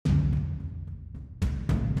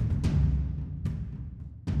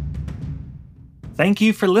Thank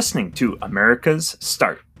you for listening to America's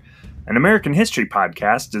Start, an American history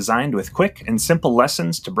podcast designed with quick and simple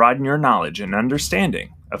lessons to broaden your knowledge and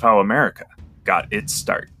understanding of how America got its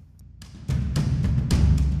start.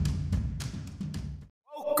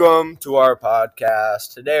 Welcome to our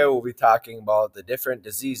podcast. Today we'll be talking about the different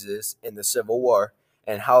diseases in the Civil War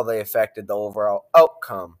and how they affected the overall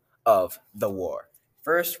outcome of the war.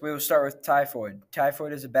 First, we will start with typhoid.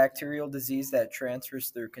 Typhoid is a bacterial disease that transfers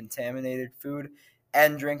through contaminated food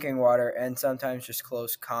and drinking water and sometimes just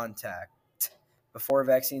close contact. Before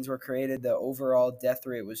vaccines were created, the overall death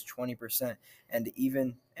rate was 20%, and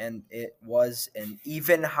it was an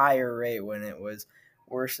even higher rate when it was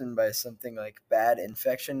worsened by something like bad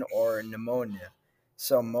infection or pneumonia.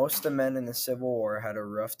 So most of the men in the Civil War had a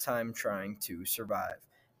rough time trying to survive.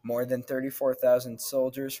 More than 34,000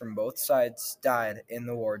 soldiers from both sides died in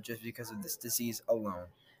the war just because of this disease alone.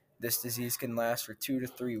 This disease can last for 2 to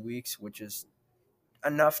 3 weeks, which is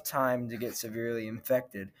enough time to get severely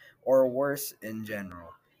infected, or worse in general.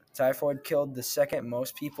 Typhoid killed the second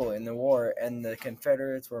most people in the war, and the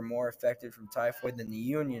Confederates were more affected from typhoid than the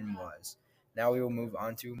Union was. Now we will move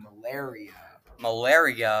on to malaria.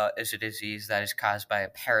 Malaria is a disease that is caused by a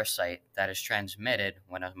parasite that is transmitted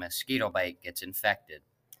when a mosquito bite gets infected.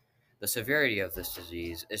 The severity of this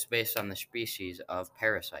disease is based on the species of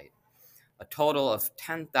parasite. A total of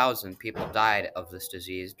 10,000 people died of this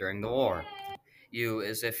disease during the war.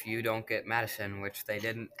 As if you don't get medicine, which they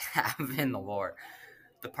didn't have in the war.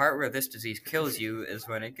 The part where this disease kills you is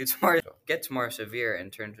when it gets more severe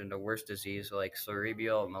and turns into worse disease like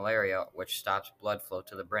cerebral malaria, which stops blood flow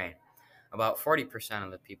to the brain. About 40% of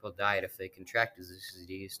the people died if they contracted this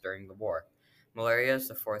disease during the war. Malaria is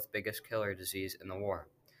the fourth biggest killer disease in the war.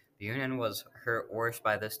 The Union was hurt worse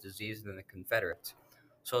by this disease than the Confederates.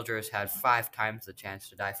 Soldiers had 5 times the chance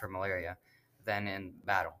to die from malaria than in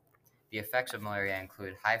battle. The effects of malaria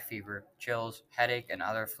include high fever, chills, headache, and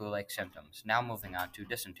other flu-like symptoms. Now moving on to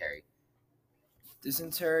dysentery.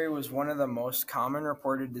 Dysentery was one of the most common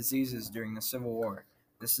reported diseases during the Civil War.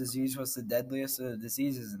 This disease was the deadliest of the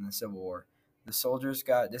diseases in the Civil War. The soldiers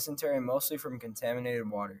got dysentery mostly from contaminated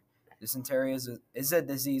water. Dysentery is a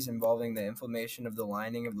disease involving the inflammation of the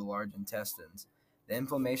lining of the large intestines. The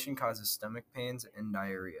inflammation causes stomach pains and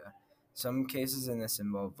diarrhea. Some cases in this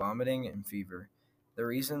involve vomiting and fever. The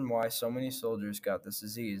reason why so many soldiers got this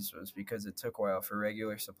disease was because it took a while for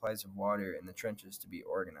regular supplies of water in the trenches to be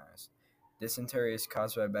organized. Dysentery is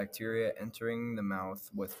caused by bacteria entering the mouth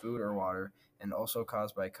with food or water and also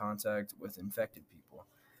caused by contact with infected people.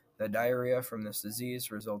 The diarrhea from this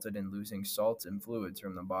disease resulted in losing salts and fluids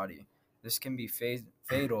from the body. This can be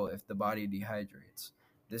fatal if the body dehydrates.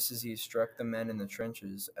 This disease struck the men in the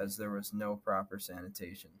trenches as there was no proper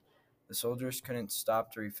sanitation. The soldiers couldn't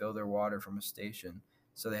stop to refill their water from a station,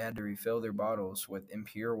 so they had to refill their bottles with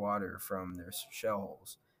impure water from their shell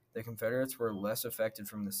holes. The Confederates were less affected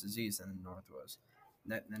from this disease than the North was.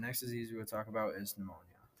 The next disease we will talk about is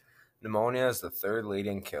pneumonia. Pneumonia is the third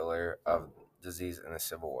leading killer of disease in the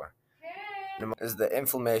Civil War. Pneumonia is the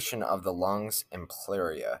inflammation of the lungs and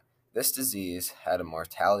pleuria. This disease had a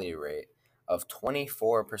mortality rate of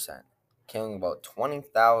 24%, killing about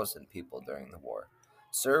 20,000 people during the war.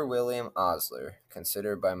 Sir William Osler,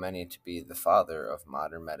 considered by many to be the father of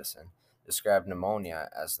modern medicine, described pneumonia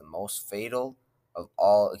as the most fatal of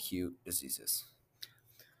all acute diseases.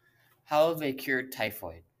 How they cured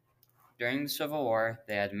typhoid. During the Civil War,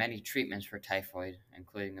 they had many treatments for typhoid,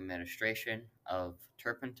 including administration of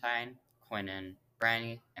turpentine, quinine,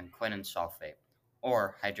 brandy, and quinine sulfate,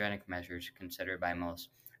 or hygienic measures considered by most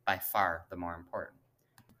by far the more important.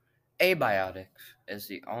 Abiotics is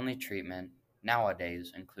the only treatment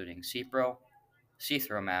nowadays, including Cipro,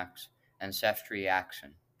 Cithromax, and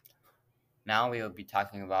ceftriaxone. Now we will be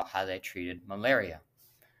talking about how they treated malaria.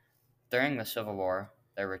 During the Civil War,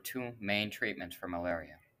 there were 2 main treatments for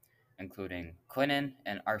malaria, including quinine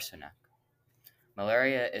and arsenic.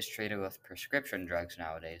 Malaria is treated with prescription drugs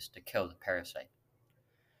nowadays to kill the parasite.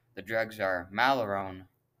 The drugs are Malarone,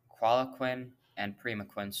 Qualiquin, and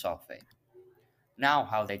Primaquine sulfate. Now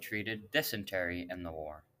how they treated dysentery in the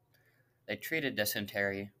war. They treated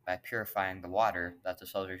dysentery by purifying the water that the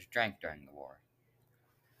soldiers drank during the war.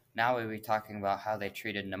 Now we'll be talking about how they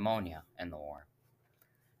treated pneumonia in the war.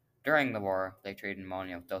 During the war, they treated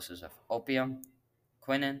pneumonia with doses of opium,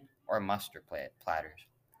 quinine, or mustard platters.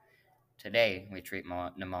 Today, we treat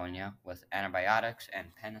pneumonia with antibiotics and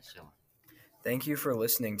penicillin. Thank you for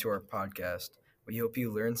listening to our podcast. We hope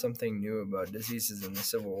you learned something new about diseases in the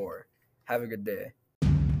Civil War. Have a good day.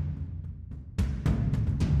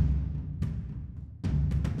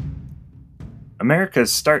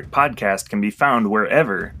 America's Start podcast can be found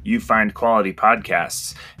wherever you find quality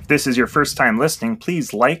podcasts. If this is your first time listening,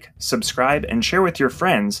 please like, subscribe, and share with your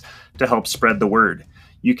friends to help spread the word.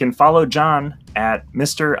 You can follow John at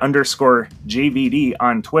Mr_JVD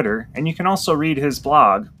on Twitter, and you can also read his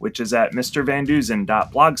blog, which is at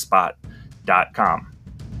mrvanduzen.blogspot.com.